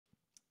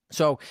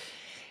So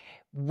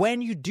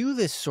when you do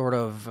this sort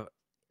of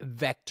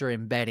vector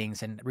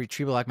embeddings and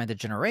retrieval augmented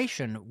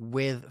generation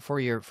for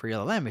your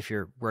LLM, if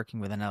you're working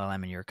with an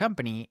LLM in your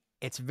company,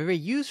 it's very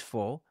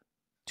useful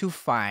to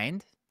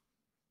find,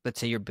 let's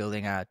say you're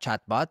building a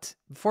chatbot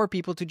for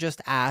people to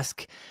just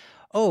ask,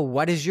 oh,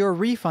 what is your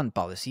refund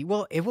policy?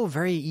 Well, it will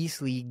very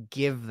easily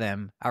give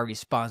them a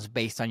response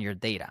based on your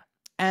data.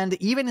 And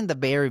even in the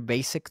very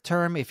basic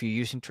term, if you're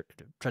using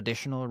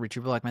traditional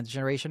retrieval augmented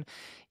generation,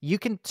 you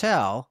can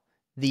tell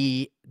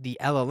the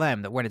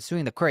LLM that when it's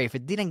doing the query, if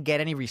it didn't get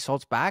any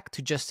results back,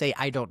 to just say,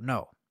 I don't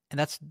know. And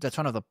that's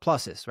one of the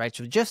pluses, right?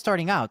 So just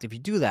starting out, if you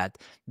do that,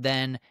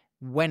 then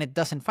when it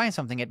doesn't find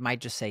something, it might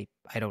just say,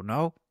 I don't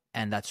know.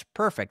 And that's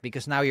perfect,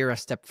 because now you're a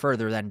step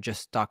further than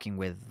just talking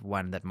with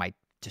one that might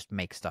just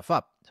make stuff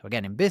up. So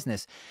again, in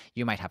business,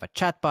 you might have a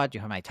chatbot,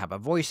 you might have a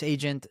voice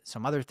agent,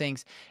 some other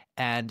things,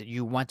 and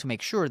you want to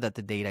make sure that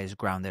the data is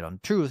grounded on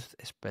truth,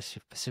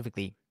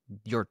 specifically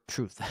your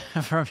truth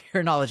from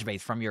your knowledge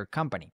base, from your company.